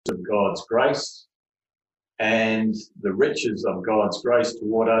God's grace, and the riches of God's grace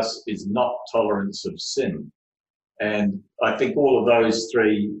toward us is not tolerance of sin. And I think all of those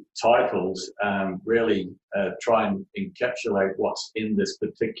three titles really try and encapsulate what's in this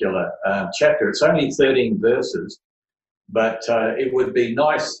particular chapter. It's only 13 verses, but it would be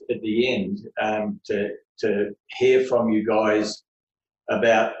nice at the end to hear from you guys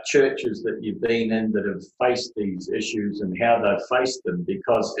about churches that you've been in that have faced these issues and how they've faced them,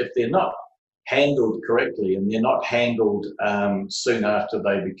 because if they're not handled correctly and they're not handled soon after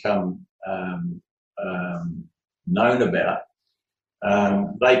they become known about,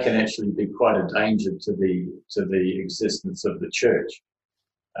 they can actually be quite a danger to the existence of the church.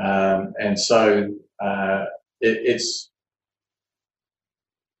 And so it's,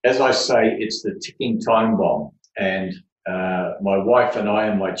 as I say, it's the ticking time bomb. And my wife and I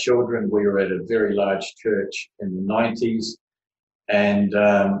and my children, we were at a very large church in the 90s, and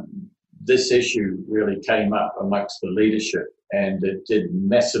this issue really came up amongst the leadership, and it did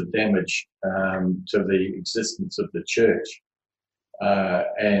massive damage to the existence of the church.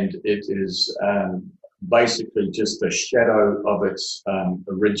 And it is basically just a shadow of its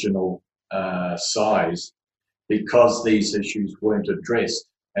original size, because these issues weren't addressed.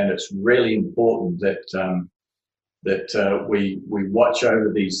 And it's really important that we watch over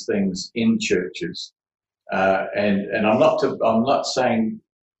these things in churches. And I'm not saying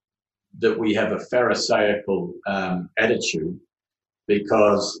that we have a Pharisaical attitude,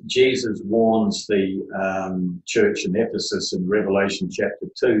 because Jesus warns the church in Ephesus in Revelation chapter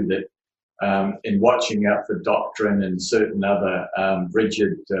 2 that in watching out for doctrine and certain other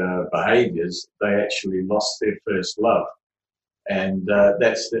rigid behaviors, they actually lost their first love. And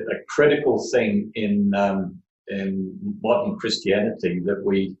that's a critical thing in modern Christianity, that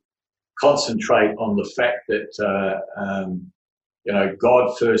we concentrate on the fact that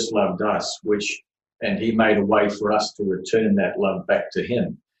God first loved us, and he made a way for us to return that love back to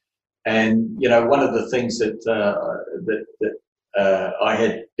him. And one of the things that I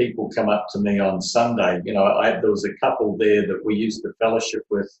had people come up to me on Sunday. There was a couple there that we used to fellowship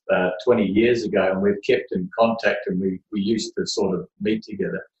with 20 years ago, and we've kept in contact, and we used to sort of meet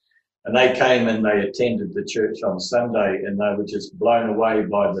together. And they came and they attended the church on Sunday, and they were just blown away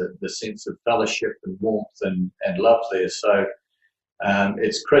by the sense of fellowship and warmth and love there. So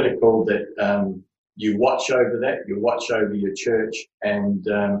it's critical that you watch over that, you watch over your church, and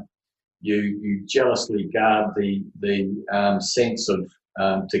you jealously guard the sense of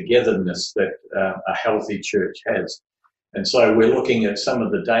togetherness that a healthy church has. And so we're looking at some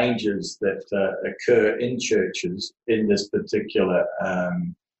of the dangers that occur in churches in this particular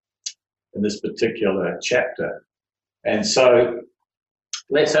chapter. And so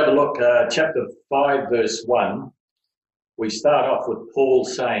let's have a look. Chapter 5, verse 1. We start off with Paul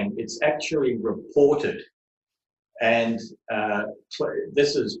saying it's actually reported. And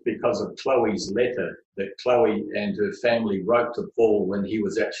this is because of Chloe's letter that Chloe and her family wrote to Paul when he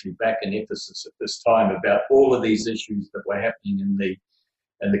was actually back in Ephesus at this time, about all of these issues that were happening in the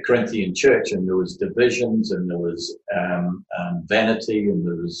Corinthian church. And there was divisions, and there was vanity, and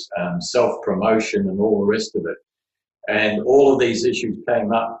there was self-promotion, and all the rest of it. And all of these issues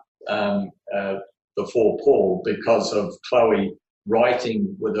came up before Paul because of Chloe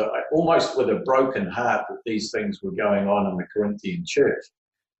writing almost with a broken heart that these things were going on in the Corinthian church.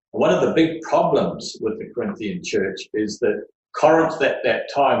 One of the big problems with the Corinthian church is that Corinth at that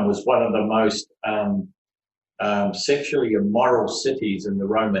time was one of the most sexually immoral cities in the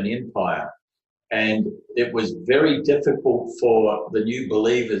Roman Empire. And it was very difficult for the new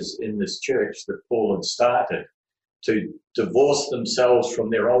believers in this church that Paul had started to divorce themselves from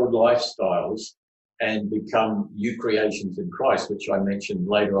their old lifestyles and become new creations in Christ, which I mentioned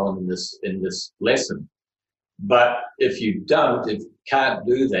later on in this lesson. But if you can't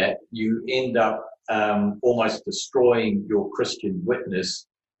do that, you end up almost destroying your Christian witness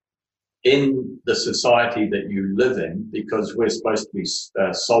in the society that you live in, because we're supposed to be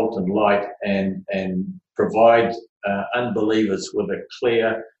salt and light and provide unbelievers with a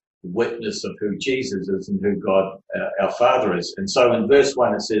clear witness of who Jesus is and who God, our Father, is. And so in verse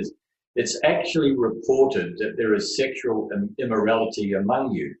 1 it says, it's actually reported that there is sexual immorality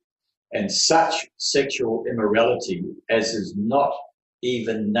among you, and such sexual immorality as is not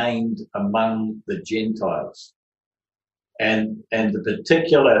even named among the Gentiles. And the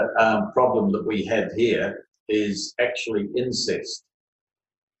particular problem that we have here is actually incest.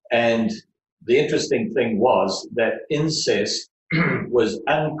 And the interesting thing was that incest was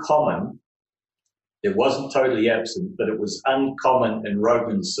uncommon. It wasn't totally absent, but it was uncommon in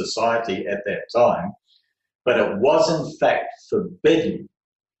Roman society at that time. But it was in fact forbidden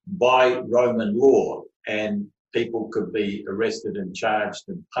by Roman law, and people could be arrested and charged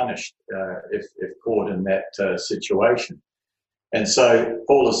and punished if caught in that situation. And so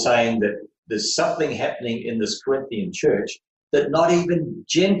Paul is saying that there's something happening in this Corinthian church that not even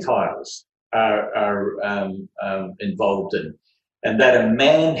Gentiles are involved in, and that a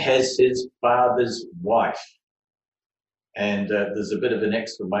man has his father's wife. And there's a bit of an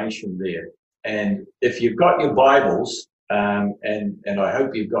exclamation there. And if you've got your Bibles, and I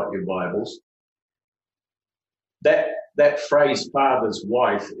hope you've got your Bibles, that phrase father's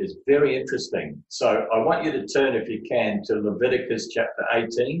wife is very interesting. So I want you to turn, if you can, to Leviticus chapter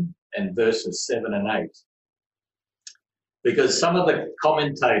 18 and verses 7 and 8. Because some of the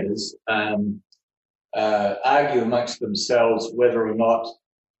commentators argue amongst themselves whether or not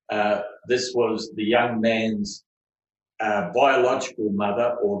this was the young man's biological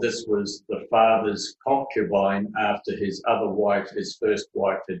mother, or this was the father's concubine after his other wife, his first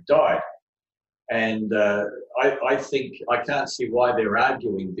wife, had died. And I think I can't see why they're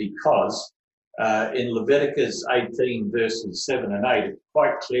arguing, because in Leviticus 18 verses 7 and 8, it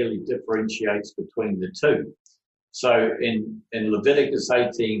quite clearly differentiates between the two. So in Leviticus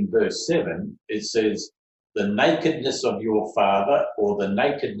 18 verse 7, it says, "The nakedness of your father or the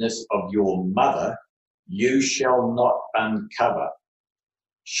nakedness of your mother you shall not uncover.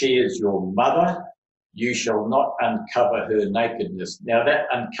 She is your mother, you shall not uncover her nakedness." Now that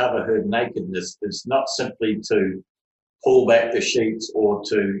uncover her nakedness is not simply to pull back the sheets or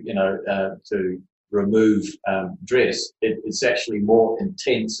to remove dress. It's actually more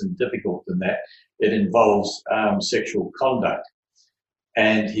intense and difficult than that. It involves sexual conduct.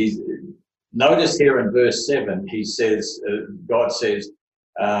 And notice here in verse 7, he says, God says,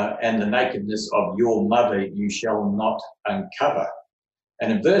 "And the nakedness of your mother you shall not uncover."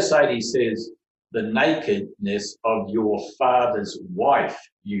 And in verse 8 he says, "The nakedness of your father's wife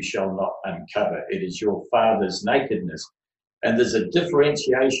you shall not uncover." It is your father's nakedness. And there's a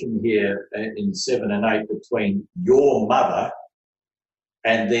differentiation here in 7 and 8 between your mother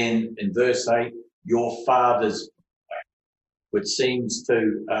and then in verse 8, your father's wife, which seems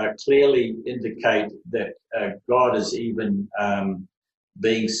to clearly indicate that God is even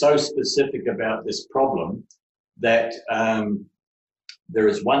being so specific about this problem that there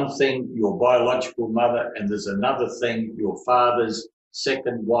is one thing, your biological mother, and there's another thing, your father's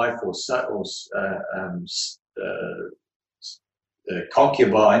second wife or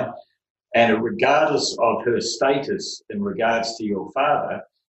concubine, and regardless of her status in regards to your father,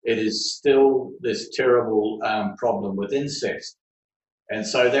 it is still this terrible problem with incest. And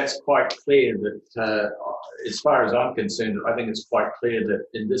so that's quite clear that, as far as I'm concerned, I think it's quite clear that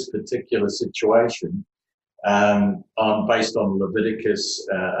in this particular situation, based on Leviticus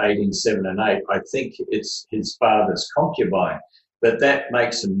 18, 7 and 8, I think it's his father's concubine. But that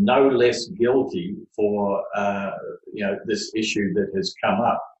makes him no less guilty for this issue that has come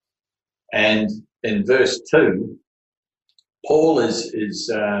up. And in verse 2, Paul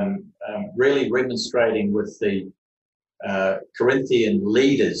is really remonstrating with the Corinthian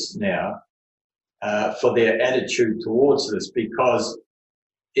leaders now for their attitude towards this, because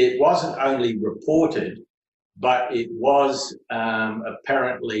it wasn't only reported, but it was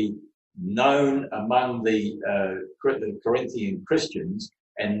apparently known among the Corinthian Christians,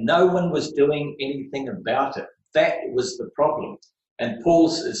 and no one was doing anything about it. That was the problem. And Paul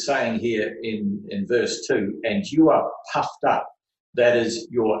is saying here in verse 2, "And you are puffed up." That is,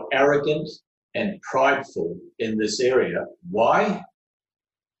 you're arrogant and prideful in this area. Why?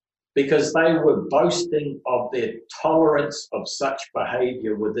 Because they were boasting of their tolerance of such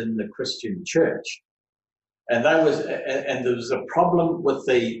behavior within the Christian church. And there was a problem with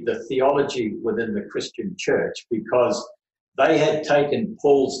the theology within the Christian church, because they had taken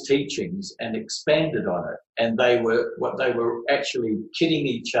Paul's teachings and expanded on it. And they were actually kidding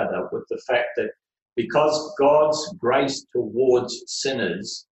each other with the fact that because God's grace towards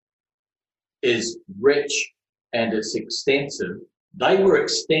sinners is rich and it's extensive, they were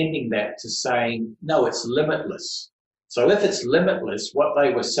extending that to saying, no, it's limitless. So if it's limitless, what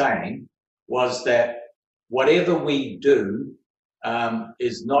they were saying was that whatever we do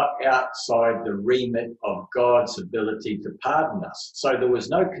is not outside the remit of God's ability to pardon us. So there was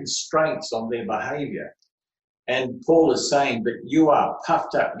no constraints on their behavior. And Paul is saying that you are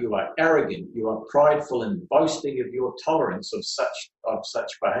puffed up, you are arrogant, you are prideful and boasting of your tolerance of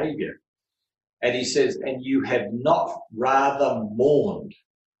such behavior. And he says, and you have not rather mourned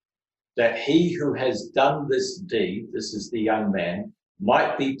that he who has done this deed, this is the young man,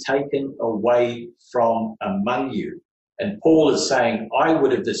 might be taken away from among you. And Paul is saying, I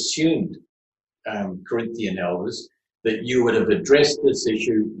would have assumed, Corinthian elders, that you would have addressed this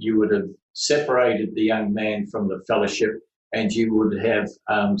issue, you would have separated the young man from the fellowship, and you would have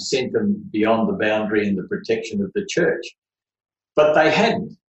sent them beyond the boundary and the protection of the church. But they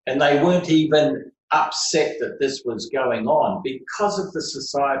hadn't, and they weren't even upset that this was going on because of the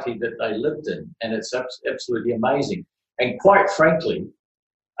society that they lived in, and it's absolutely amazing. And quite frankly,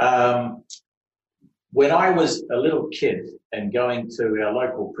 when I was a little kid and going to our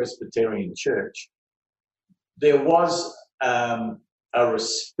local Presbyterian church, there was a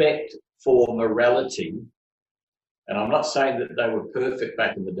respect for morality. And I'm not saying that they were perfect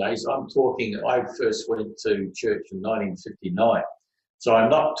back in the days. I'm talking, I first went to church in 1959. So I'm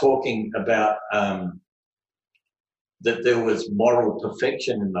not talking about that there was moral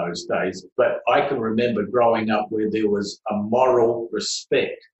perfection in those days, but I can remember growing up where there was a moral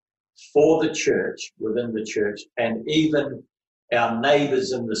respect for the church, within the church, and even our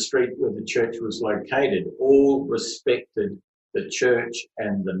neighbours in the street where the church was located all respected the church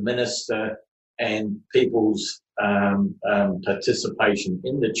and the minister and people's participation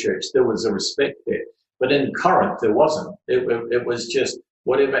in the church. There was a respect there. But in Corinth, there wasn't. It was just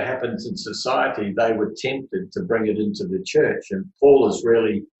whatever happens in society, they were tempted to bring it into the church. And Paul is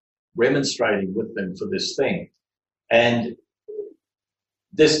really remonstrating with them for this thing. And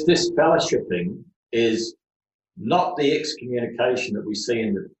this fellowshipping is not the excommunication that we see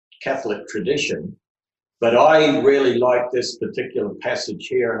in the Catholic tradition, but I really like this particular passage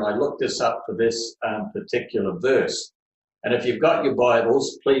here, and I looked this up for this particular verse. And if you've got your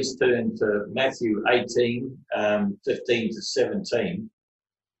Bibles, please turn to Matthew 18, 15 to 17,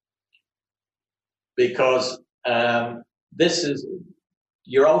 because this is,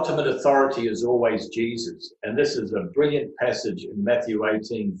 your ultimate authority is always Jesus. And this is a brilliant passage in Matthew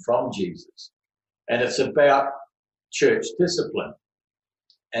 18 from Jesus. And it's about church discipline.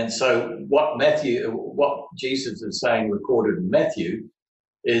 And so what Jesus is saying, recorded in Matthew,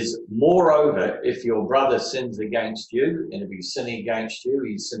 is moreover, if your brother sins against you, and if he's sinning against you,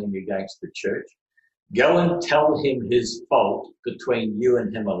 he's sinning against the church, go and tell him his fault between you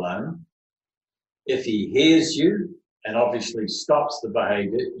and him alone. If he hears you and obviously stops the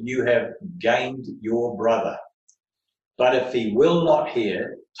behavior, you have gained your brother. But if he will not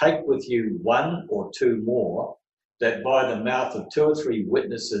hear, take with you one or two more, that by the mouth of two or three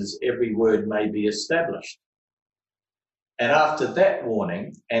witnesses every word may be established. And after that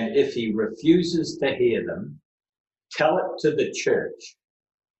warning, and if he refuses to hear them, tell it to the church.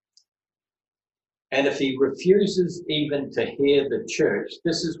 And if he refuses even to hear the church,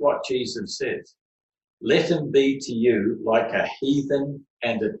 this is what Jesus says: let him be to you like a heathen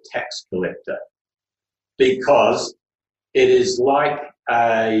and a tax collector, because it is like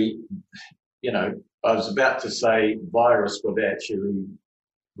a, I was about to say virus without actually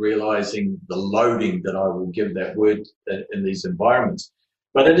realizing the loading that I will give that word in these environments.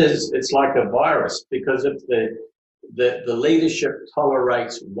 But it's like a virus, because if the leadership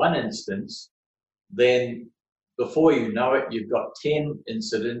tolerates one instance, then before you know it, you've got 10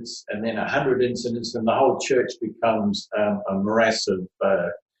 incidents and then 100 incidents, and the whole church becomes a morass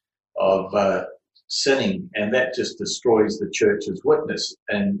of sinning, and that just destroys the church's witness.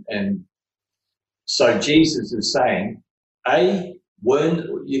 And so Jesus is saying,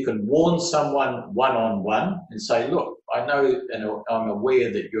 you can warn someone one-on-one and say, look, I know and I'm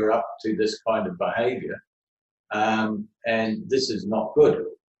aware that you're up to this kind of behavior, and this is not good.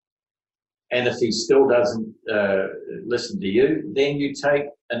 And if he still doesn't listen to you, then you take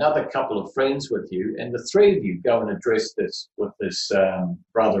another couple of friends with you, and the three of you go and address this with this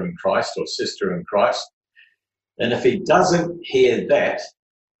brother in Christ or sister in Christ. And if he doesn't hear that,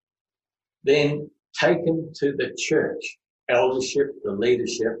 then take him to the church, eldership, the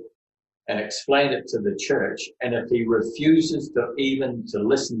leadership, and explain it to the church. And if he refuses to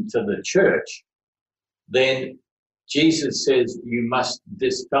listen to the church, then Jesus says you must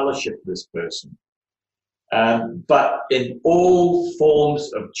disfellowship this person. But in all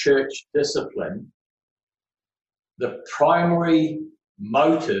forms of church discipline, the primary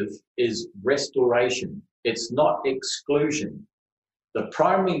motive is restoration. It's not exclusion. The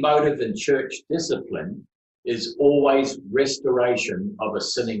primary motive in church discipline is always restoration of a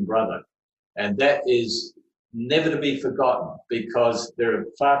sinning brother. And that is never to be forgotten, because there are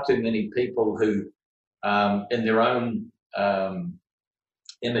far too many people who, in their own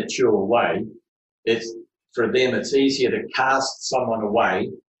immature way, for them it's easier to cast someone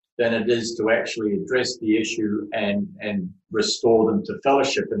away than it is to actually address the issue and restore them to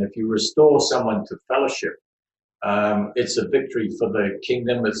fellowship. And if you restore someone to fellowship, it's a victory for the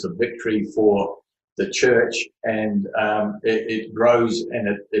kingdom, it's a victory for the church, and it grows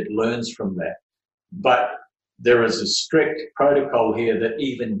and it learns from that. But there is a strict protocol here that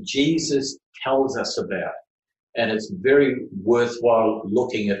even Jesus tells us about. And it's very worthwhile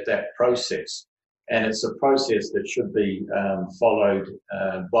looking at that process. And it's a process that should be followed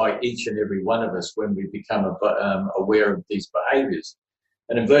by each and every one of us when we become aware of these behaviors.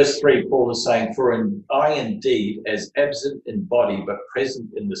 And in verse 3, Paul is saying, "For I indeed, as absent in body but present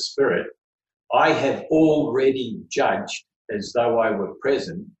in the spirit, I have already judged as though I were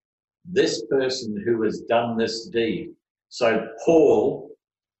present this person who has done this deed." So Paul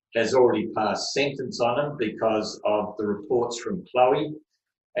has already passed sentence on him because of the reports from Chloe,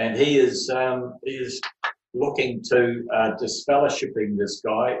 and he is looking to disfellowshipping this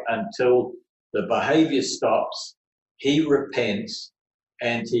guy until the behaviour stops, he repents,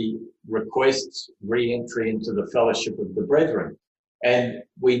 and he requests re-entry into the fellowship of the brethren. And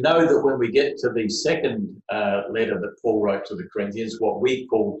we know that when we get to the second letter that Paul wrote to the Corinthians, what we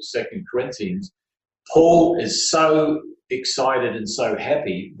call 2 Corinthians, Paul is so excited and so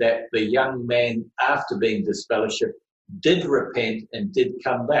happy that the young man, after being disfellowshipped, did repent and did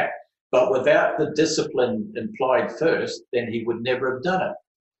come back. But without the discipline implied first, then he would never have done it.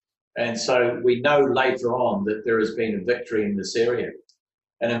 And so we know later on that there has been a victory in this area.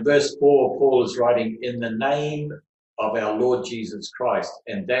 And in verse 4, Paul is writing, "In the name of our Lord Jesus Christ,"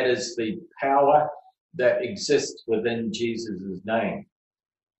 and that is the power that exists within Jesus' name.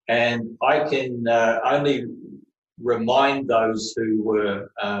 And I can only remind those who were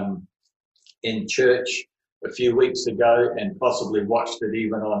in church a few weeks ago and possibly watched it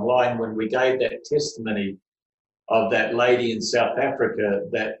even online when we gave that testimony of that lady in South Africa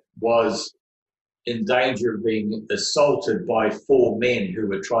that was in danger of being assaulted by 4 men who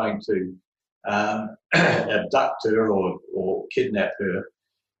were trying to abduct her or kidnap her.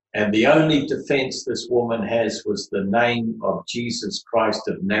 And the only defense this woman has was the name of Jesus Christ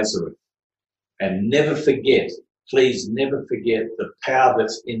of Nazareth. And never forget, please never forget the power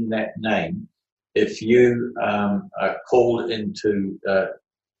that's in that name. If you are called into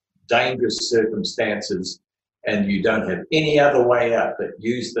dangerous circumstances and you don't have any other way out but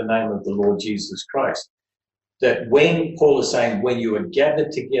use the name of the Lord Jesus Christ, that when Paul is saying, when you are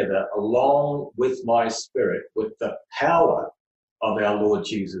gathered together along with my spirit, with the power of our Lord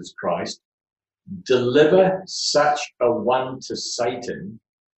Jesus Christ, deliver such a one to Satan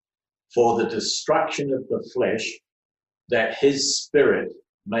for the destruction of the flesh, that his spirit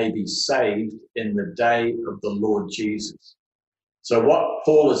may be saved in the day of the Lord Jesus. So what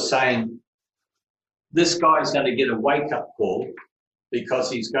Paul is saying, this guy's going to get a wake-up call because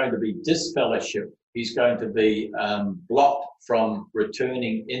he's going to be disfellowshipped. He's going to be blocked from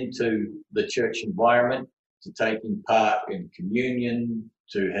returning into the church environment, to taking part in communion,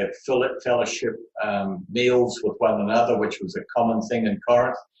 to have fellowship meals with one another, which was a common thing in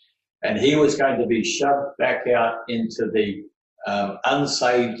Corinth. And he was going to be shoved back out into the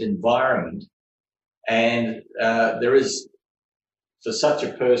unsaved environment. And there is, for such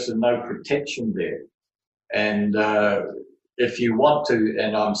a person, no protection there. And if you want to,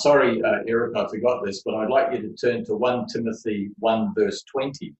 and I'm sorry, Eric, I forgot this, but I'd like you to turn to 1 Timothy 1 verse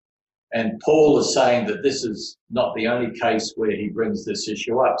 20. And Paul is saying that this is not the only case where he brings this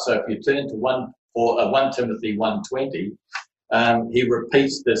issue up. So if you turn to 1 Timothy 1:20, he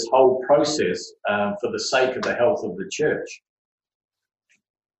repeats this whole process for the sake of the health of the church.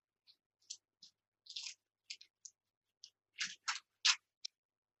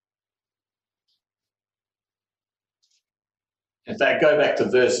 In fact, go back to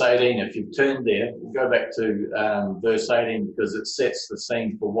verse 18. If you've turned there, go back to verse 18 because it sets the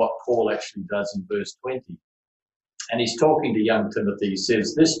scene for what Paul actually does in verse 20. And he's talking to young Timothy. He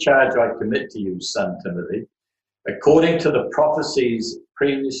says, "This charge I commit to you, son Timothy, according to the prophecies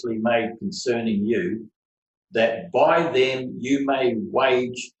previously made concerning you, that by them you may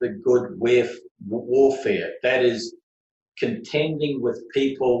wage the good warfare." That is, contending with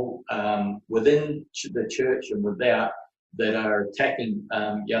people within the church and without that are attacking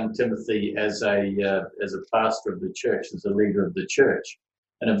young Timothy as a pastor of the church, as a leader of the church.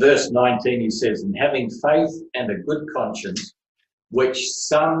 And in verse 19 he says, "And having faith and a good conscience, which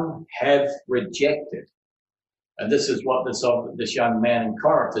some have rejected." And this is what this young man in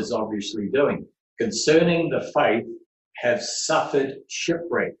Corinth is obviously doing. "Concerning the faith, have suffered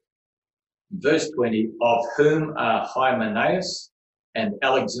shipwreck." Verse 20, "Of whom are Hymenaeus and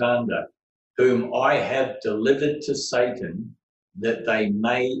Alexander, whom I have delivered to Satan, that they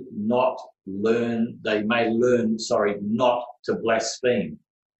may learn not to blaspheme."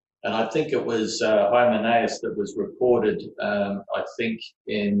 And I think it was Hymenaeus that was recorded, I think,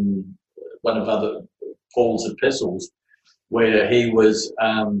 in one of other Paul's epistles, where he was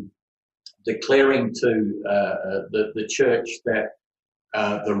declaring to the church that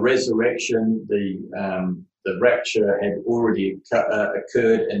the resurrection, the rapture had already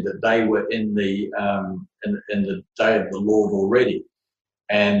occurred, and that they were in the day of the Lord already,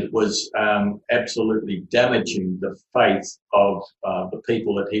 and was absolutely damaging the faith of the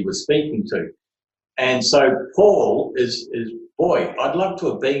people that he was speaking to. And so Paul is boy, I'd love to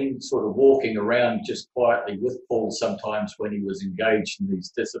have been sort of walking around just quietly with Paul sometimes when he was engaged in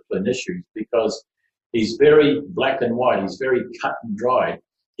these discipline issues, because he's very black and white. He's very cut and dried.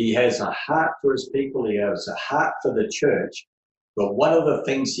 He has a heart for his people. He has a heart for the church. But one of the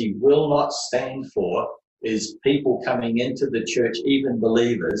things he will not stand for is people coming into the church, even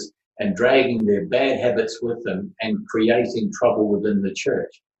believers, and dragging their bad habits with them and creating trouble within the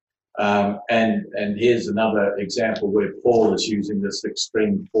church. And here's another example where Paul is using this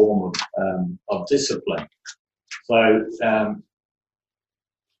extreme form of discipline. So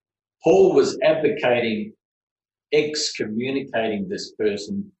Paul was advocating excommunicating this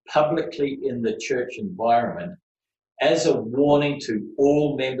person publicly in the church environment as a warning to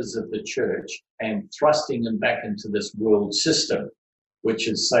all members of the church, and thrusting them back into this world system, which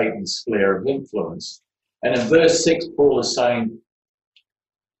is Satan's sphere of influence. And in verse 6, Paul is saying,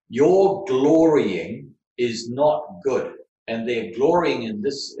 your glorying is not good. And their glorying in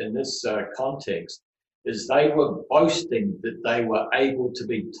this context is they were boasting that they were able to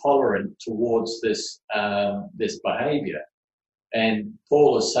be tolerant towards this behavior. And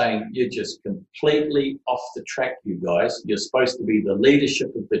Paul is saying, you're just completely off the track, you guys. You're supposed to be the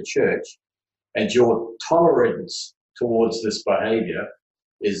leadership of the church, and your tolerance towards this behavior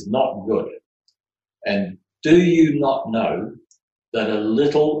is not good. And do you not know that a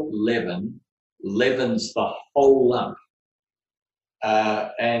little leaven leavens the whole lump?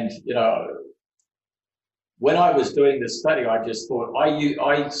 And, you know, when I was doing this study, I just thought,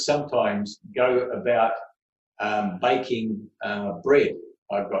 I sometimes go about baking bread.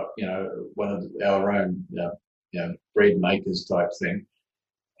 I've got, you know, one of our own, bread makers type thing.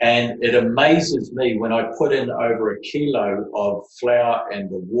 And it amazes me when I put in over a kilo of flour and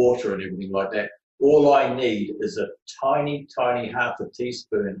the water and everything like that, all I need is a tiny, tiny half a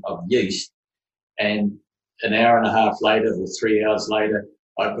teaspoon of yeast. And an hour and a half later or 3 hours later,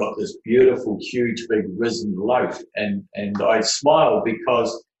 I've got this beautiful, huge, big risen loaf. And I smile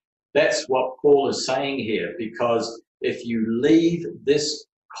because that's what Paul is saying here. Because if you leave this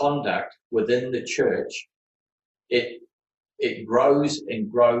conduct within the church, it grows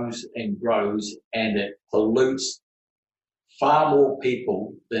and grows and grows, and it pollutes far more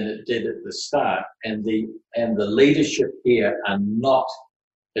people than it did at the start. And the leadership here are not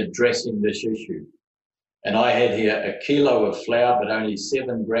addressing this issue. And I had here a kilo of flour, but only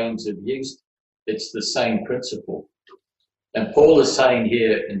 7 grams of yeast. It's the same principle. And Paul is saying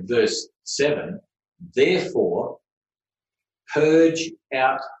here in verse 7, therefore, purge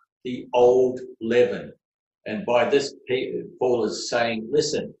out the old leaven. And by this, Paul is saying,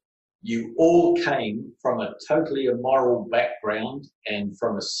 listen, you all came from a totally immoral background and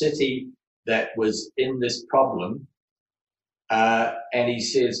from a city that was in this problem. And he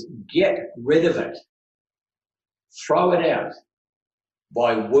says, get rid of it. Throw it out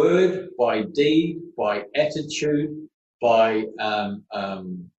by word, by deed, by attitude, by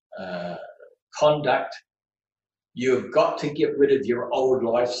conduct. You've got to get rid of your old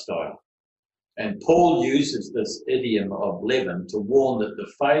lifestyle. And Paul uses this idiom of leaven to warn that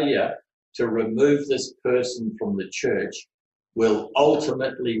the failure to remove this person from the church will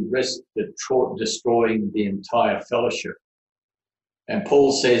ultimately risk destroying the entire fellowship. And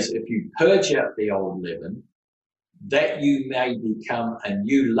Paul says, if you purge out the old leaven, that you may become a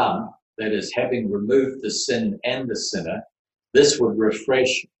new lump, that is, having removed the sin and the sinner, this would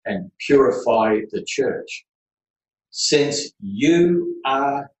refresh and purify the church, since you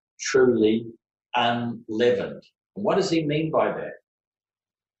are truly unleavened. And what does he mean by that?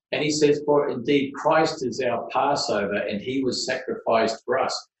 And he says, for indeed Christ is our Passover, and he was sacrificed for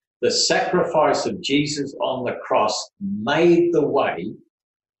us. The sacrifice of Jesus on the cross made the way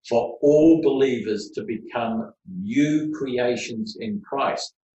for all believers to become new creations in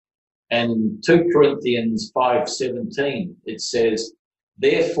Christ. And in 2 Corinthians 5:17, it says,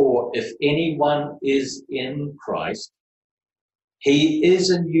 therefore, if anyone is in Christ, he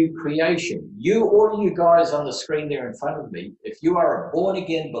is a new creation. You, all of you guys on the screen there in front of me, if you are a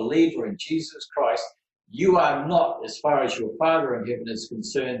born-again believer in Jesus Christ, you are not, as far as your Father in heaven is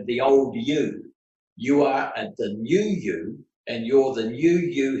concerned, the old you. You are the new you, and you're the new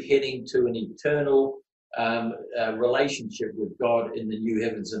you heading to an eternal relationship with God in the new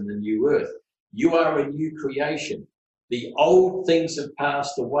heavens and the new earth. You are a new creation. The old things have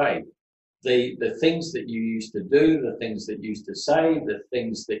passed away. the things that you used to do, the things that you used to say, the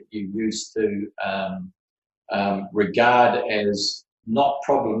things that you used to regard as not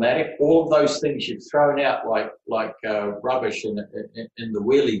problematic, all of those things you've thrown out like rubbish in the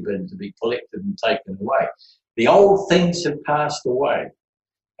wheelie bin to be collected and taken away. The old things have passed away,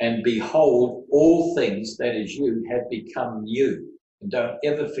 and behold, all things, that is you, have become new. And don't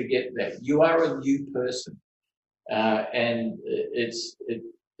ever forget that. You are a new person. And it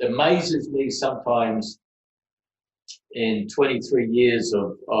amazes me sometimes in 23 years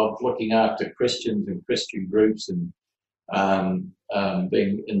of looking after Christians and Christian groups and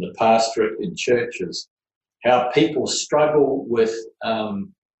being in the pastorate in churches, how people struggle with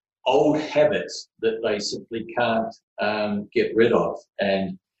old habits that they simply can't get rid of,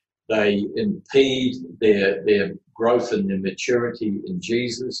 and they impede their growth and their maturity in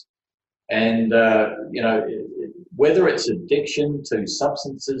Jesus. And whether it's addiction to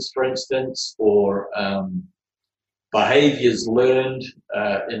substances, for instance, or behaviors learned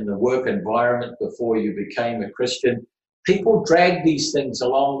in the work environment before you became a Christian, people drag these things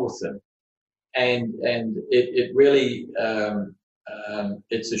along with them. And it really,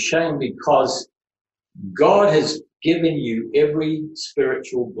 it's a shame, because God has given you every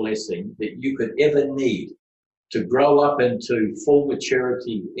spiritual blessing that you could ever need to grow up into full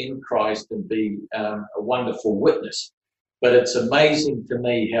maturity in Christ and be a wonderful witness. But it's amazing to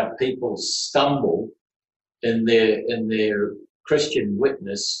me how people stumble in their Christian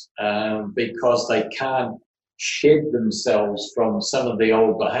witness because they can't shed themselves from some of the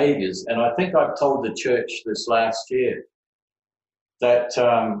old behaviors. And I think I've told the church this last year that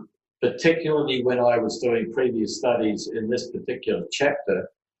particularly when I was doing previous studies in this particular chapter,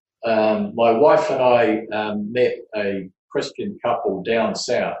 my wife and I met a Christian couple down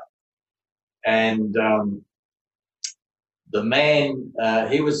south, and the man,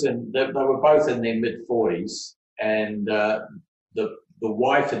 they were both in their mid-40s, and the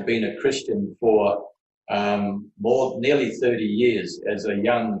wife had been a Christian for nearly 30 years as a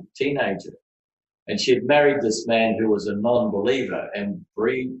young teenager, and she had married this man who was a non-believer. And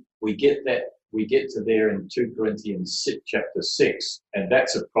we get to there in 2 Corinthians chapter 6, and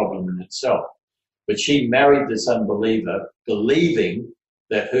that's a problem in itself. But she married this unbeliever, believing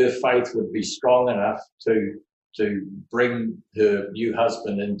that her faith would be strong enough to bring her new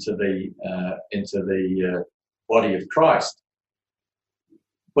husband into the body of Christ.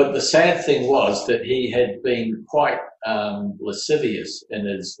 But the sad thing was that he had been quite lascivious in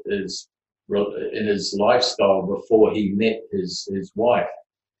his lifestyle before he met his wife.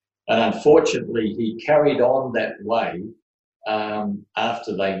 And unfortunately, he carried on that way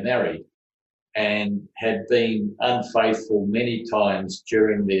after they married, and had been unfaithful many times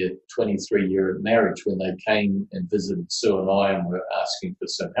during their 23-year marriage when they came and visited Sue and I and were asking for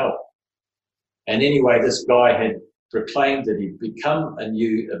some help. And anyway, this guy had proclaimed that he'd become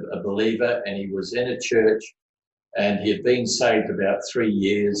a believer, and he was in a church, and he had been saved about 3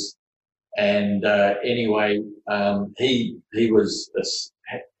 years. And anyway, he was a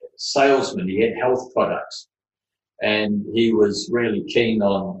salesman. He had health products, and he was really keen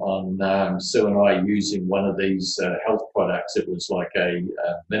on Sue and I using one of these health products. It was like a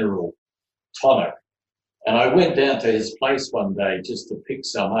mineral tonic. And I went down to his place one day just to pick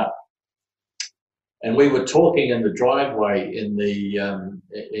some up. And we were talking in the driveway in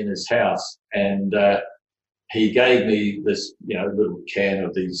his house, and he gave me this, little can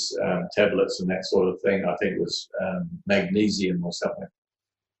of these tablets and that sort of thing. I think it was magnesium or something.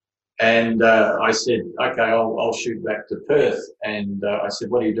 And I said, okay, I'll shoot back to Perth. And I said,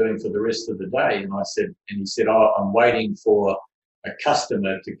 what are you doing for the rest of the day? And he said, I'm waiting for a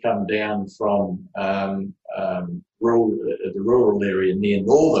customer to come down from the rural area near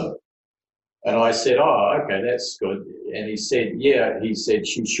Northern. And I said, oh, okay, that's good. And he said,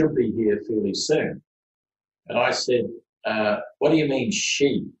 she should be here fairly soon. And I said, what do you mean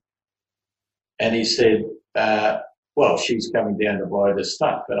she? And he said, well, she's coming down to buy the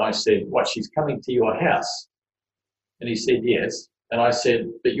stuff. And I said, what, she's coming to your house? And he said, yes. And I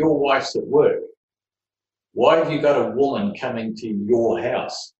said, but your wife's at work. Why have you got a woman coming to your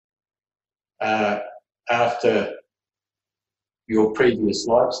house after your previous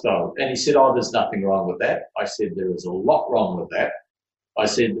lifestyle? And he said, oh, there's nothing wrong with that. I said, there is a lot wrong with that. I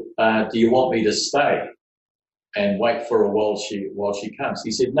said, do you want me to stay and wait for her while she comes?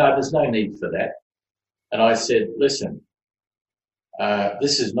 He said, no, there's no need for that. And I said, listen,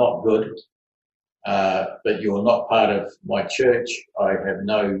 this is not good, but you're not part of my church. I have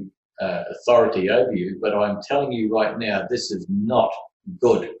no authority over you, but I'm telling you right now, this is not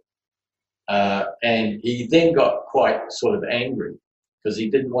good. And he then got quite sort of angry. because he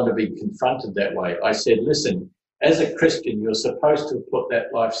didn't want to be confronted that way. I said, listen, as a Christian, you're supposed to put that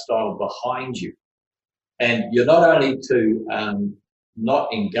lifestyle behind you. And you're not only to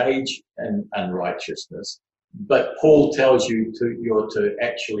not engage in unrighteousness, but Paul tells you you're to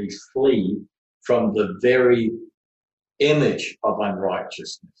actually flee from the very image of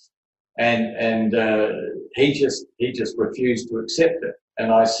unrighteousness. And he just refused to accept it.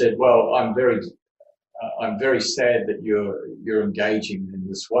 And I said, well, I'm very sad that you're engaging in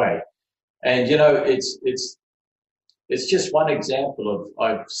this way. And it's just one example of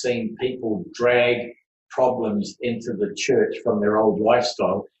I've seen people drag problems into the church from their old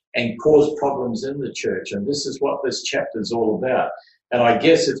lifestyle and cause problems in the church. And this is what this chapter is all about. And I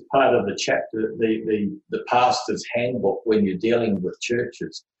guess it's part of the chapter, the pastor's handbook when you're dealing with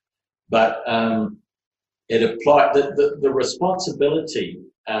churches. But it applied the responsibility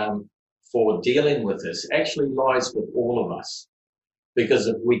for dealing with this actually lies with all of us, because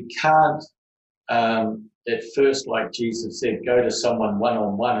if we can't at first, like Jesus said, go to someone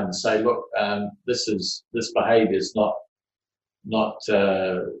one-on-one and say, look, this behavior is not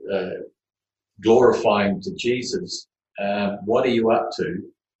glorifying to Jesus. What are you up to?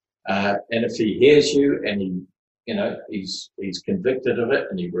 And if he hears you and he's convicted of it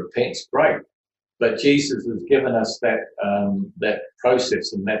and he repents, great. But Jesus has given us that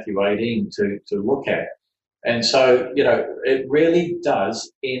process in Matthew 18 to look at. And so, it really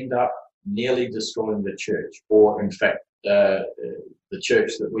does end up nearly destroying the church, or in fact, the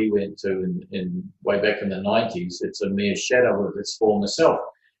church that we went to in way back in the 90s, it's a mere shadow of its former self,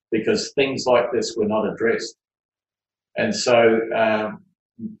 because things like this were not addressed. And so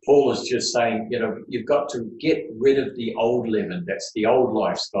Paul is just saying, you've got to get rid of the old leaven. That's the old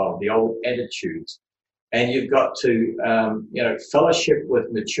lifestyle, the old attitudes. And you've got to, fellowship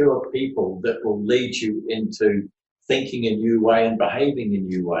with mature people that will lead you into thinking a new way and behaving a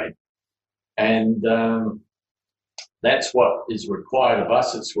new way. And that's what is required of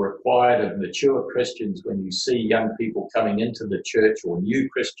us. It's required of mature Christians. When you see young people coming into the church or new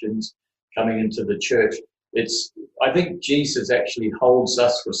Christians coming into the church, I think Jesus actually holds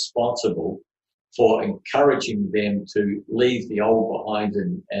us responsible for encouraging them to leave the old behind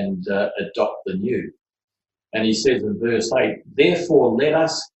and adopt the new. And he says in verse 8, therefore let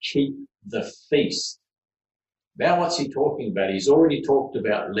us keep the feast. Now what's he talking about? He's already talked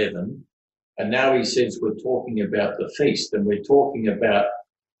about leaven. And now he says we're talking about the feast, and we're talking about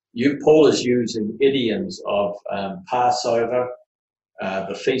Paul is using idioms of Passover,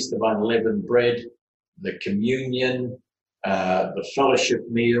 the Feast of Unleavened Bread, the communion, the fellowship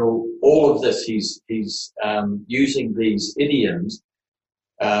meal, all of this, he's using these idioms.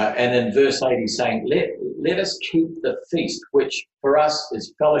 And in verse 8, he's saying, let us keep the feast, which for us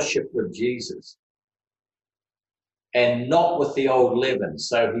is fellowship with Jesus, and not with the old leaven.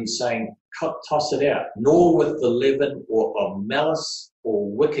 So he's saying, toss it out, nor with the leaven of malice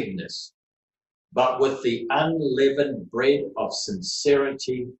or wickedness, but with the unleavened bread of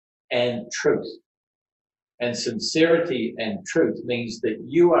sincerity and truth. And sincerity and truth means that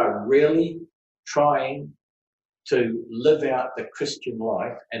you are really trying to live out the Christian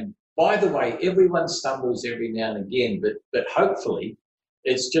life. And by the way, everyone stumbles every now and again, but hopefully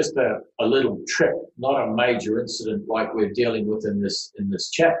it's just a little trip, not a major incident like we're dealing with in this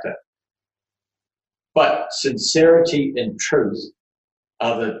chapter. But sincerity and truth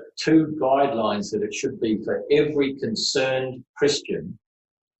are the two guidelines that it should be for every concerned Christian.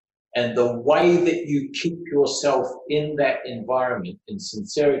 And the way that you keep yourself in that environment, in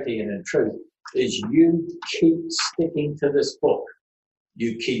sincerity and in truth, is you keep sticking to this book.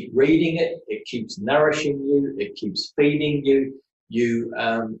 You keep reading it. It keeps nourishing you. It keeps feeding you.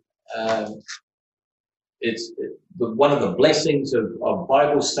 One of the blessings of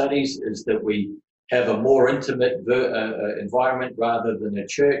Bible studies is that we have a more intimate environment rather than a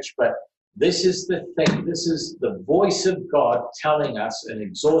church. But this is the thing. This is the voice of God telling us and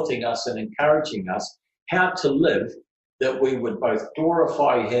exhorting us and encouraging us how to live, that we would both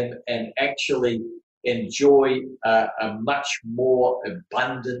glorify him and actually enjoy a much more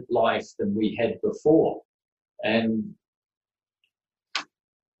abundant life than we had before. And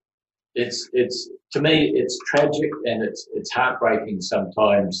it's to me, it's tragic and it's heartbreaking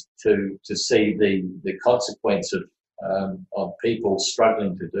sometimes to see the consequence of people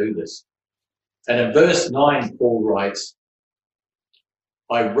struggling to do this. And in verse 9, Paul writes,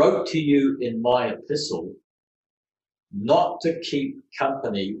 I wrote to you in my epistle not to keep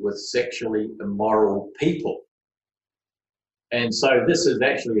company with sexually immoral people. And so this is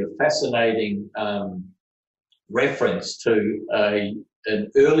actually a fascinating reference to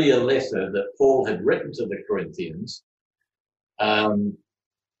an earlier letter that Paul had written to the Corinthians,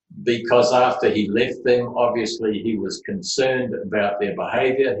 because after he left them, obviously he was concerned about their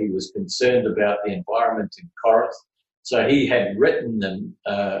behavior. He was concerned about the environment in Corinth. So he had written them,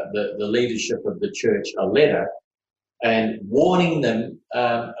 the leadership of the church, a letter and warning them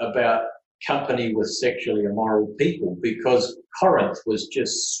about company with sexually immoral people, because Corinth was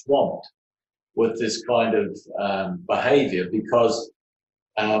just swamped with this kind of behavior, because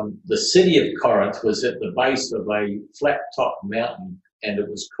the city of Corinth was at the base of a flat-top mountain, and it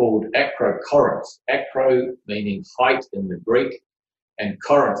was called Acrocorinth. Acro meaning height in the Greek, and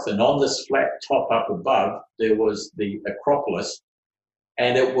Corinth. And on this flat top up above, there was the Acropolis,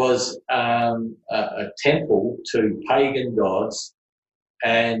 and it was a temple to pagan gods,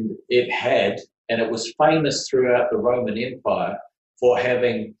 and it was famous throughout the Roman Empire for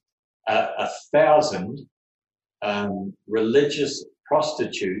having 1,000 religious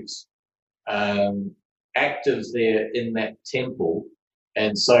prostitutes active there in that temple,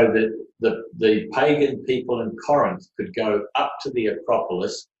 and so that the pagan people in Corinth could go up to the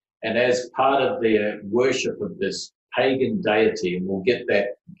Acropolis, and as part of their worship of this pagan deity, and we'll get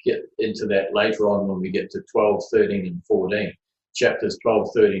into that later on when we get to 12, 13 and 14, chapters 12,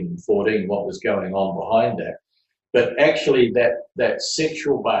 13 and 14, what was going on behind that. But actually that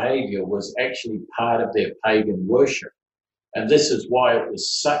sexual behavior was actually part of their pagan worship. And this is why it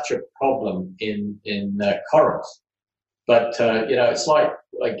was such a problem in Corinth. But, it's like,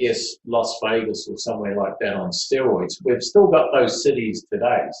 I guess, Las Vegas or somewhere like that on steroids. We've still got those cities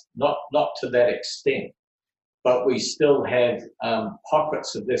today, not to that extent, but we still have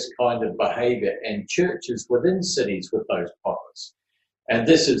pockets of this kind of behavior and churches within cities with those pockets. And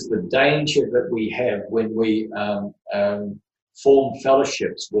this is the danger that we have when we form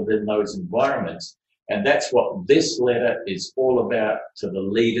fellowships within those environments. And that's what this letter is all about to the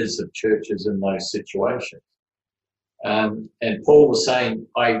leaders of churches in those situations. And Paul was saying,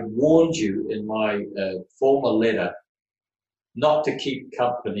 I warned you in my former letter not to keep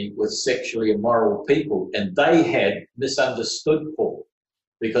company with sexually immoral people. And they had misunderstood Paul,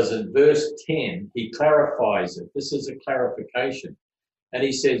 because in verse 10, he clarifies it. This is a clarification. And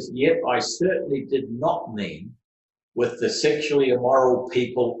he says, yep, I certainly did not mean with the sexually immoral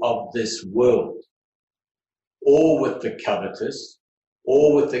people of this world, or with the covetous,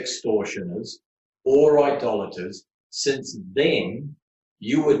 or with extortioners, or idolaters, since then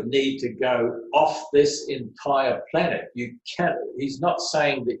you would need to go off this entire planet. You can't. He's not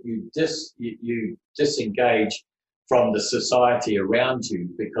saying that you disengage from the society around you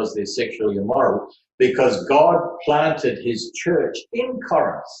because they're sexually immoral, because God planted his church in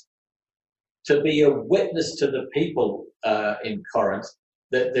Corinth to be a witness to the people in Corinth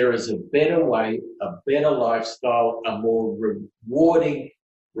that there is a better way, a better lifestyle, a more rewarding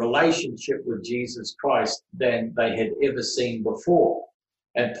relationship with Jesus Christ than they had ever seen before.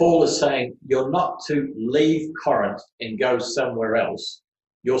 And Paul is saying, you're not to leave Corinth and go somewhere else.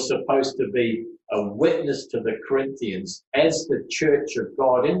 You're supposed to be a witness to the Corinthians as the church of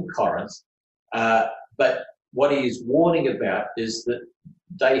God in Corinth. But what he is warning about is that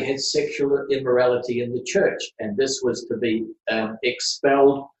they had sexual immorality in the church, and this was to be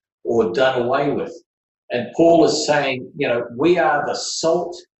expelled or done away with. And Paul is saying, we are the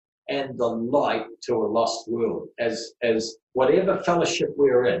salt and the light to a lost world. As whatever fellowship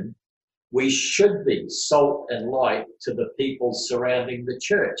we're in, we should be salt and light to the people surrounding the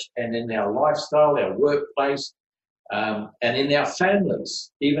church, and in our lifestyle, our workplace, and in our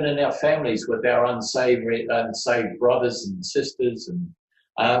families, even in our families with our unsaved brothers and sisters and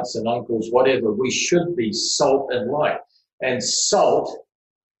aunts and uncles, whatever, we should be salt and light. And salt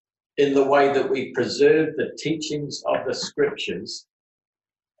in the way that we preserve the teachings of the scriptures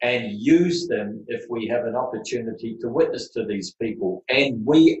and use them if we have an opportunity to witness to these people. And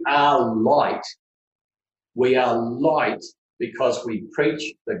we are light. We are light because we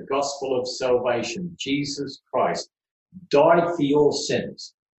preach the gospel of salvation. Jesus Christ died for your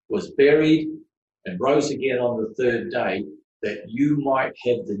sins, was buried, and rose again on the third day, that you might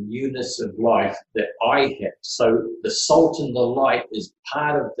have the newness of life that I have. So the salt and the light is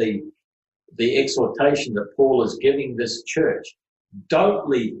part of the exhortation that Paul is giving this church. Don't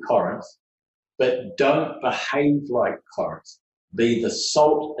leave Corinth, but don't behave like Corinth. Be the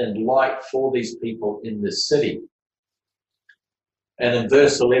salt and light for these people in this city. And in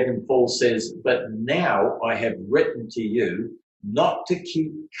verse 11, Paul says, but now I have written to you not to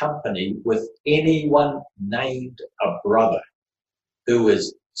keep company with anyone named a brother who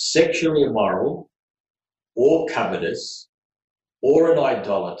is sexually immoral or covetous or an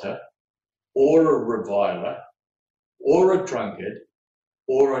idolater or a reviler or a drunkard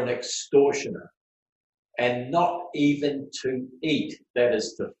or an extortioner. and not even to eat, that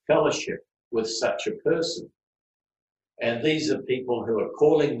is to fellowship with such a person. And these are people who are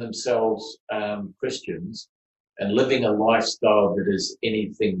calling themselves Christians and living a lifestyle that is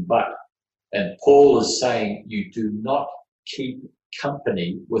anything but. And Paul is saying you do not keep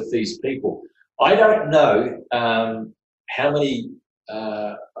company with these people. I don't know how many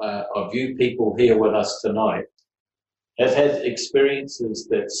of you people here with us tonight have had experiences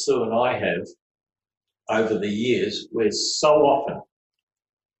that Sue and I have over the years, where so often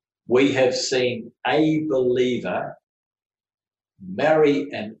we have seen a believer marry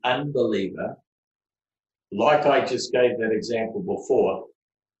an unbeliever, like I just gave that example before,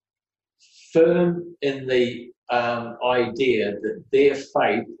 firm in the idea that their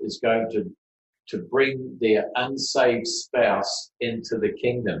faith is going to bring their unsaved spouse into the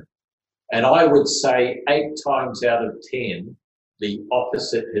kingdom. And I would say 8 times out of 10, the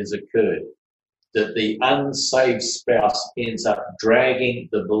opposite has occurred, that the unsaved spouse ends up dragging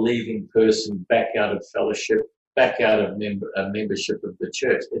the believing person back out of fellowship, back out of membership of the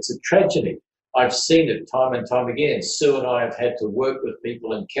church. It's a tragedy. I've seen it time and time again. Sue and I have had to work with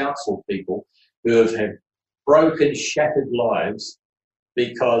people and counsel people who have had broken, shattered lives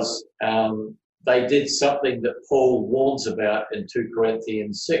because they did something that Paul warns about in 2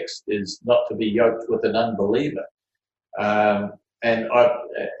 Corinthians 6, is not to be yoked with an unbeliever.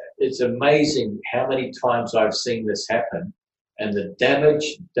 It's amazing how many times I've seen this happen, and the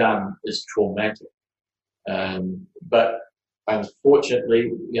damage done is traumatic. But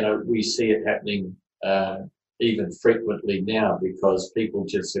unfortunately, we see it happening even frequently now, because people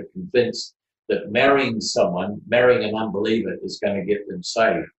just are convinced that marrying an unbeliever is going to get them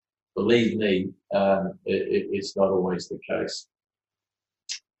saved. Believe me, it's not always the case.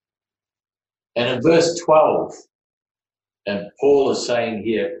 And in verse 12, and Paul is saying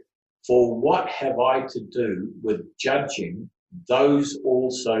here, for what have I to do with judging those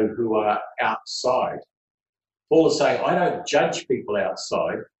also who are outside? Paul is saying, I don't judge people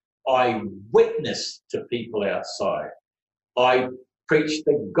outside. I witness to people outside. I preach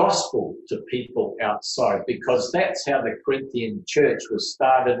the gospel to people outside, because that's how the Corinthian church was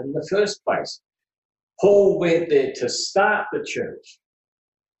started in the first place. Paul went there to start the church,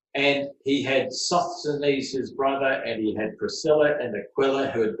 and he had Sosthenes, his brother, and he had Priscilla and Aquila,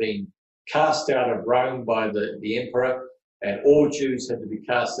 who had been cast out of Rome by the emperor, and all Jews had to be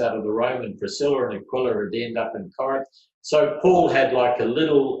cast out of the Rome, and Priscilla and Aquila had ended up in Corinth. So Paul had like a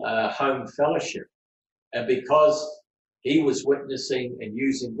little home fellowship, and because he was witnessing and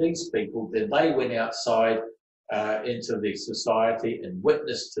using these people, then they went outside into the society and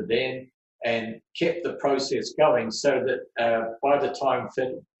witnessed to them and kept the process going, so that by the time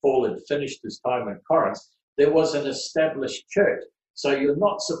Paul had finished his time in Corinth, there was an established church. So you're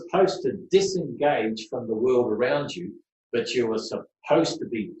not supposed to disengage from the world around you, but you are supposed to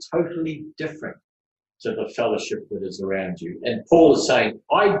be totally different to the fellowship that is around you. And Paul is saying,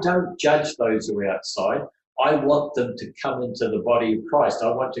 I don't judge those who are outside. I want them to come into the body of Christ.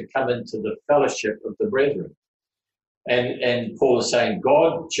 I want to come into the fellowship of the brethren. And Paul is saying,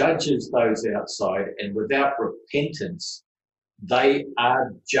 God judges those outside, and without repentance, they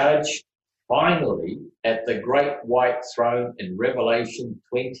are judged finally at the great white throne in Revelation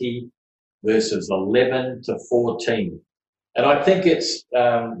 20, verses 11 to 14. And I think it's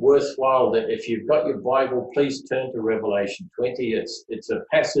worthwhile that if you've got your Bible, please turn to Revelation 20. It's a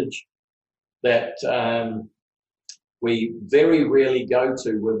passage that we very rarely go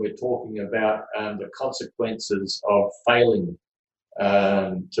to when we're talking about the consequences of failing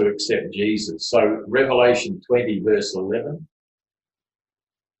to accept Jesus. So Revelation 20, verse 11.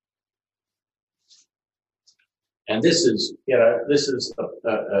 And this is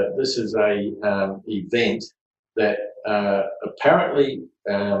a event that apparently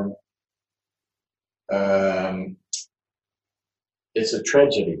it's a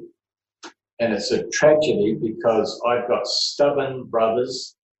tragedy. And it's a tragedy because I've got stubborn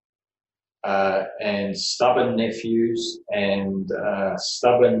brothers and stubborn nephews and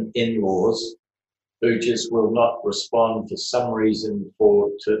stubborn in-laws who just will not respond for some reason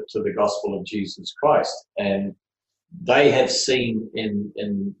to the gospel of Jesus Christ. And they have seen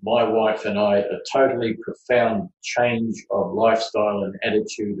in my wife and I a totally profound change of lifestyle and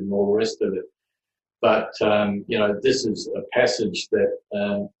attitude and all the rest of it. But, this is a passage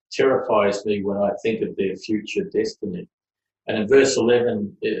that terrifies me when I think of their future destiny. And in verse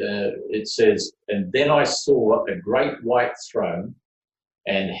 11, it says, and then I saw a great white throne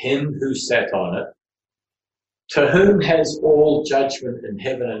and him who sat on it, to whom has all judgment in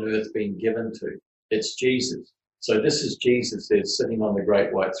heaven and earth been given to. It's Jesus. So this is Jesus there sitting on the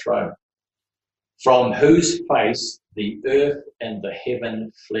great white throne. from whose face the earth and the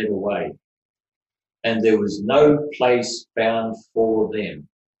heaven fled away, and there was no place found for them.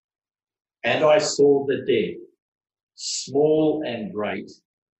 And I saw the dead, small and great,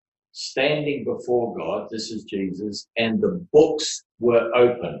 standing before God, this is Jesus, and the books were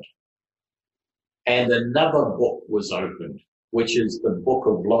opened. And another book was opened, which is the book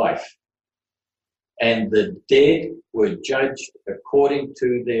of life. And the dead were judged according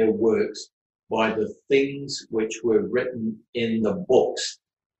to their works by the things which were written in the books.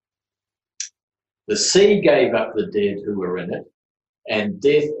 The sea gave up the dead who were in it, and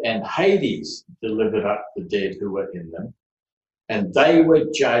death and Hades delivered up the dead who were in them. And they were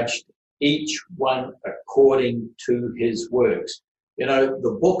judged, each one according to his works. You know,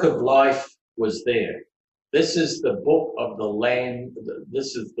 the book of life was there. This is the book of the Lamb.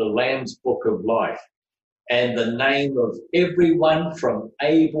 This is the Lamb's book of life. And the name of everyone from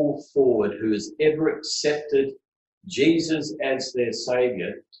Abel forward who has ever accepted Jesus as their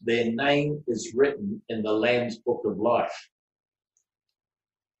Savior, their name is written in the Lamb's book of life.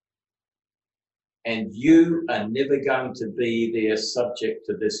 And you are never going to be there subject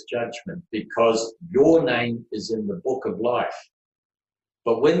to this judgment because your name is in the book of life.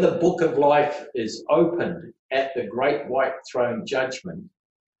 But when the book of life is opened at the great white throne judgment,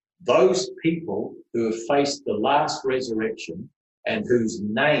 those people who have faced the last resurrection and whose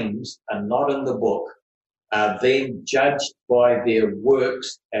names are not in the book are then judged by their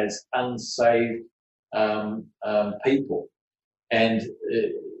works as unsaved people. And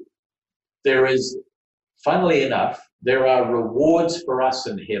there is, funnily enough, there are rewards for us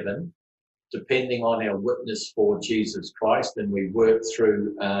in heaven, depending on our witness for Jesus Christ. And we worked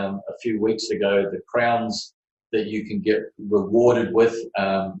through a few weeks ago the crowns that you can get rewarded with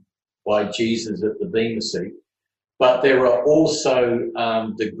by Jesus at the Bema Seat. But there are also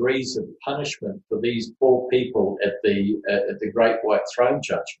degrees of punishment for these poor people at the Great White Throne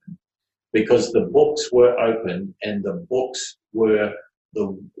Judgment, because the books were opened and the books were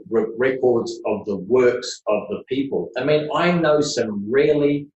the records of the works of the people. I mean, I know some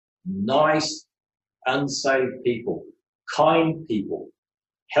really nice, unsaved people, kind people,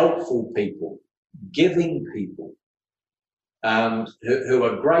 helpful people, giving people, who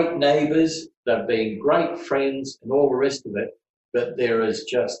are great neighbours, they've been great friends and all the rest of it, but there is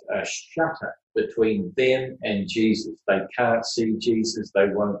just a shutter between them and Jesus. They can't see Jesus, they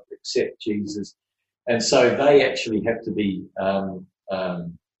won't accept Jesus, and so they actually have to be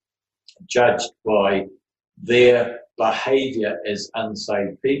judged by their behaviour as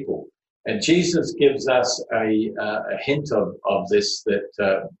unsaved people. And Jesus gives us a hint of this,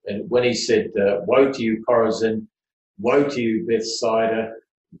 that and when he said, woe to you, Chorazin, woe to you, Bethsaida,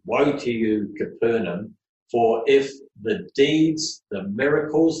 woe to you, Capernaum, for if the deeds, the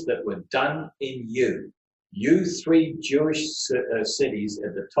miracles that were done in you, you three Jewish cities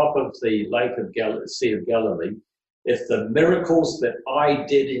at the top of the Sea of Galilee, if the miracles that I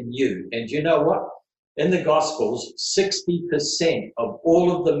did in you, and you know what? In the Gospels, 60% of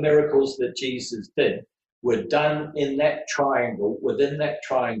all of the miracles that Jesus did were done in that triangle, within that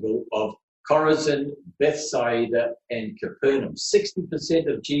triangle of Chorazin, Bethsaida, and Capernaum.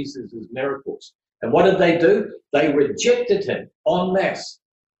 60% of Jesus' miracles. And what did they do? They rejected him en masse.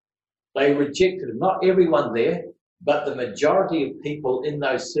 They rejected him. Not everyone there, but the majority of people in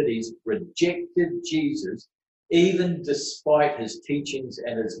those cities rejected Jesus, even despite his teachings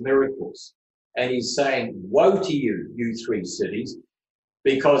and his miracles. And he's saying, woe to you, you three cities,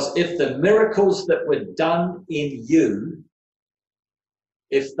 because if the miracles that were done in you,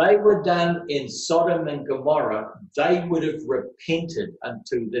 if they were done in Sodom and Gomorrah, they would have repented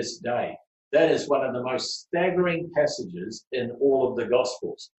unto this day. That is one of the most staggering passages in all of the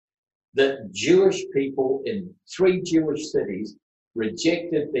Gospels, that Jewish people in three Jewish cities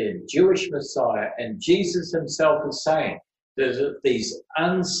rejected their Jewish Messiah, and Jesus himself is saying that these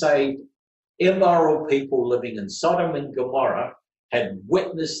unsaved, immoral people living in Sodom and Gomorrah had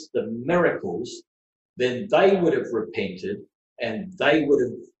witnessed the miracles, then they would have repented and they would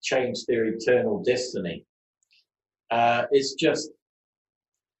have changed their eternal destiny.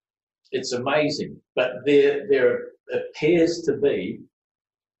 It's amazing. But there appears to be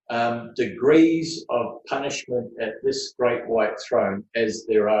degrees of punishment at this great white throne, as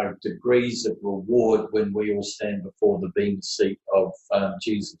there are degrees of reward when we all stand before the Bema Seat of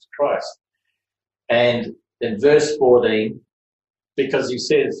Jesus Christ. And in verse 14, because he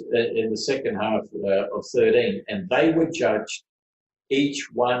says in the second half of 13, and they were judged, each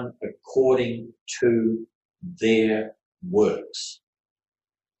one according to their works.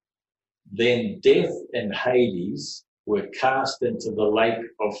 Then death and Hades were cast into the lake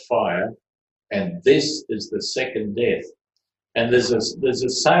of fire. And this is the second death. And there's a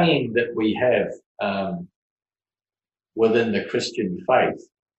saying that we have within the Christian faith.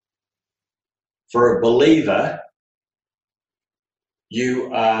 For a believer,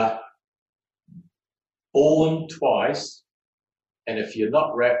 you are born twice, and if you're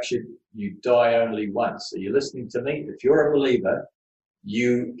not raptured, you die only once. Are you listening to me? If you're a believer,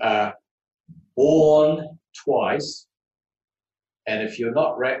 you are born twice, and if you're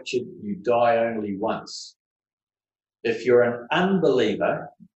not raptured, you die only once. If you're an unbeliever,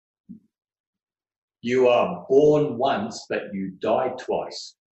 you are born once, but you die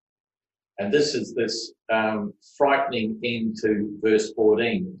twice. And this is this frightening end to verse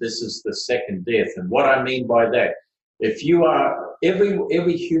 14. This is the second death. And what I mean by that, if you are,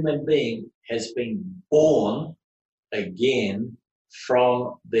 every human being has been born again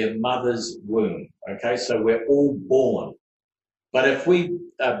from their mother's womb. Okay, so we're all born. But if we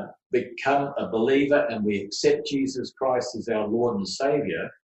become a believer and we accept Jesus Christ as our Lord and Savior,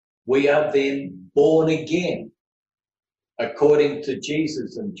 we are then born again, according to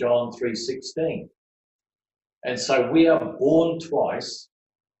Jesus in John 3:16. And so we are born twice,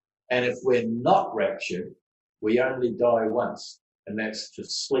 and if we're not raptured, we only die once, and that's to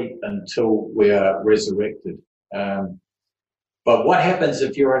sleep until we are resurrected. But what happens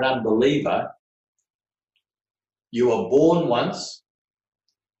if you're an unbeliever? You are born once,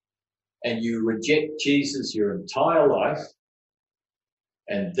 and you reject Jesus your entire life,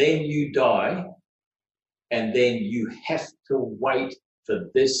 and then you die, and then you have to wait for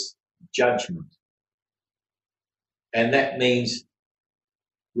this judgment. And that means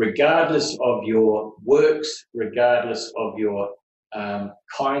regardless of your works, regardless of your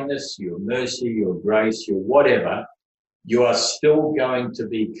kindness, your mercy, your grace, your whatever, you are still going to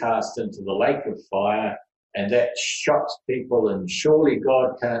be cast into the lake of fire. And that shocks people, and surely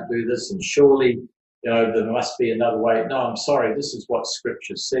God can't do this, and surely, there must be another way. No, I'm sorry, this is what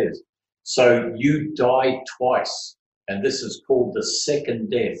Scripture says. So you die twice, and this is called the second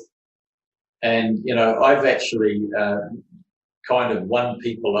death. And, I've actually kind of won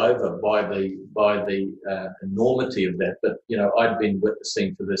people over by the enormity of that. But, I'd been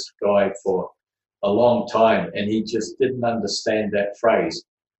witnessing to this guy for a long time, and he just didn't understand that phrase.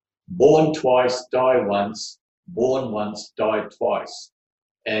 Born twice, die once, born once, die twice.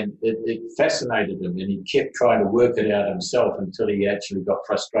 And it fascinated him, and he kept trying to work it out himself until he actually got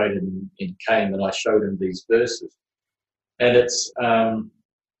frustrated and came, and I showed him these verses. And it's,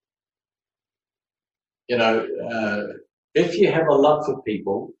 if you have a love for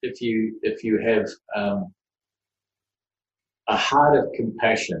people, if you have a heart of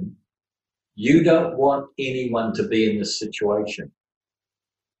compassion, you don't want anyone to be in this situation.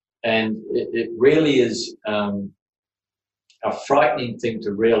 And it really is a frightening thing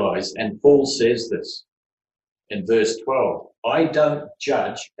to realize. And Paul says this in verse 12. I don't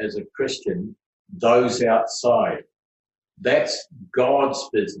judge as a Christian those outside. That's God's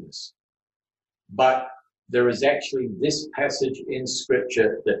business. But there is actually this passage in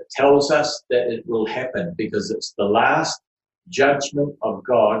Scripture that tells us that it will happen, because it's the last judgment of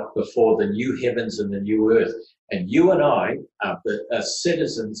God before the new heavens and the new earth. And you and I are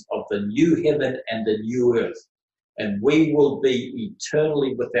citizens of the new heaven and the new earth. And we will be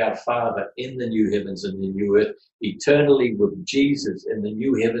eternally with our Father in the new heavens and the new earth, eternally with Jesus in the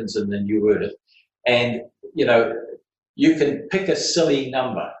new heavens and the new earth. And, you can pick a silly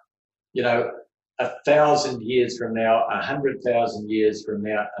number, 1,000 years from now, 100,000 years from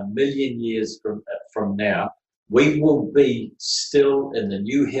now, 1,000,000 years from now, we will be still in the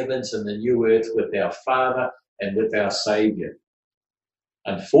new heavens and the new earth with our Father and with our Savior.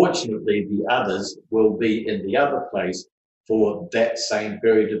 Unfortunately, the others will be in the other place for that same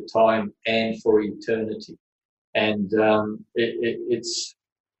period of time and for eternity. And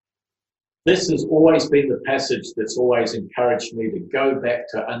this has always been the passage that's always encouraged me to go back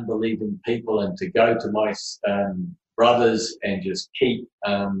to unbelieving people and to go to my brothers and just keep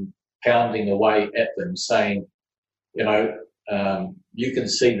pounding away at them, saying, you can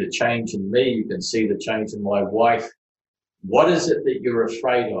see the change in me, you can see the change in my wife. What is it that you're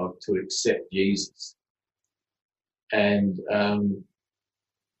afraid of to accept Jesus? And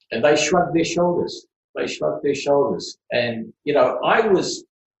they shrugged their shoulders. They shrugged their shoulders. And,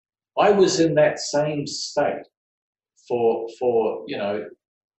 I was in that same state for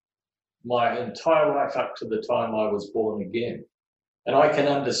my entire life up to the time I was born again. And I can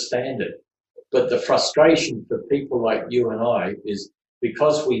understand it. But the frustration for people like you and I is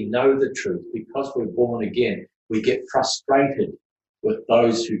because we know the truth, because we're born again, we get frustrated with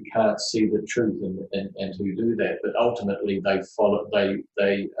those who can't see the truth and who do that, but ultimately they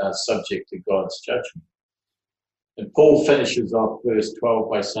are subject to God's judgment. And Paul finishes off verse 12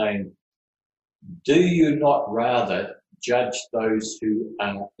 by saying, do you not rather judge those who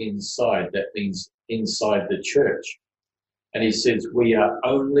are inside? That means inside the church. And he says, we are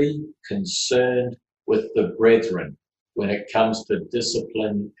only concerned with the brethren when it comes to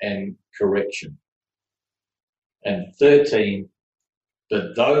discipline and correction. And 13,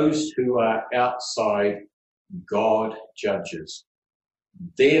 but those who are outside, God judges.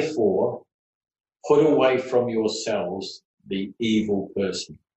 Therefore, put away from yourselves the evil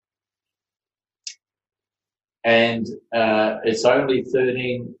person. And it's only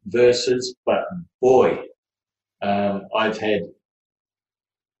 13 verses, but boy, I've been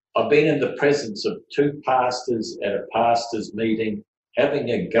in the presence of two pastors at a pastors' meeting having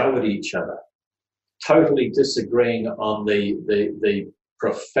a go at each other, totally disagreeing on the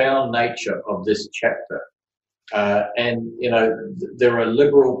profound nature of this chapter. And, you know, there are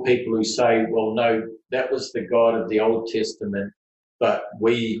liberal people who say, well, no, that was the God of the Old Testament, but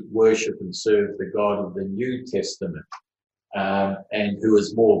we worship and serve the God of the New Testament, and who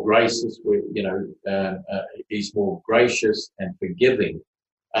is more gracious. He's more gracious and forgiving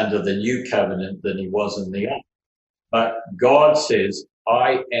under the New Covenant than he was in the Old. But God says,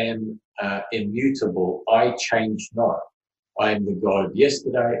 I am immutable. I change not. I am the God of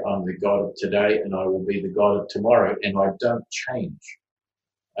yesterday, I'm the God of today, and I will be the God of tomorrow, and I don't change.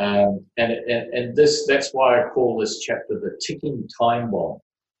 That's why I call this chapter the ticking time bomb,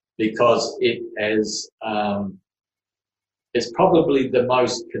 because it's probably the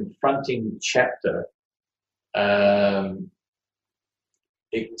most confronting chapter,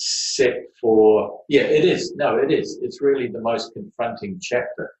 except for, it is. It's really the most confronting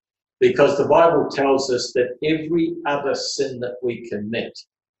chapter. Because the Bible tells us that every other sin that we commit,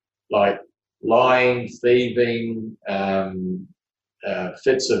 like lying, thieving,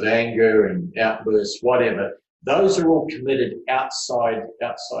 fits of anger and outbursts, whatever, those are all committed outside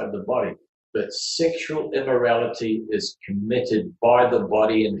the body. But sexual immorality is committed by the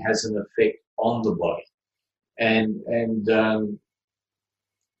body and has an effect on the body. And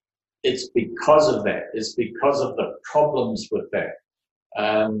it's because of that. It's because of the problems with that.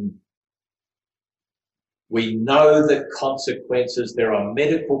 We know the consequences. There are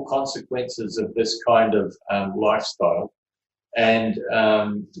medical consequences of this kind of lifestyle. And,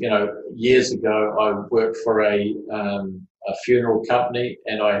 years ago, I worked for a funeral company,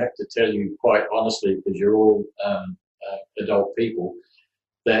 and I have to tell you quite honestly, because you're all adult people,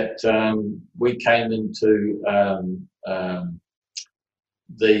 that we came into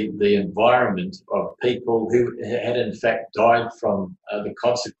the environment of people who had in fact died from the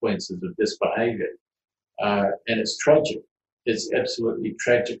consequences of this behaviour. And it's tragic. It's absolutely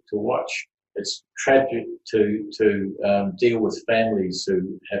tragic to watch. It's tragic to deal with families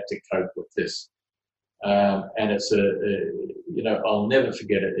who have to cope with this. And it's I'll never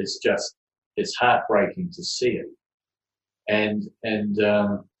forget it. It's heartbreaking to see it. And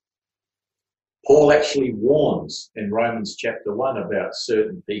Paul actually warns in Romans chapter 1 about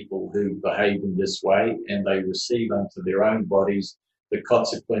certain people who behave in this way, and they receive unto their own bodies the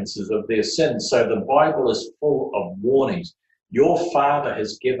consequences of their sins. So the Bible is full of warnings. Your Father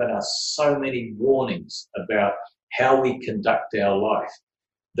has given us so many warnings about how we conduct our life,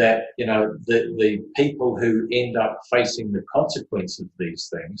 that, the people who end up facing the consequences of these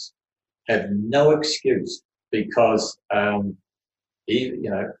things have no excuse, because,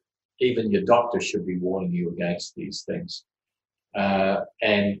 even your doctor should be warning you against these things.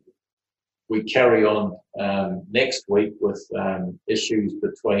 And we carry on next week with legal issues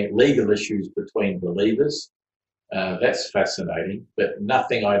between believers. That's fascinating, but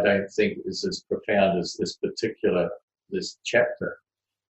nothing I don't think is as profound as this chapter.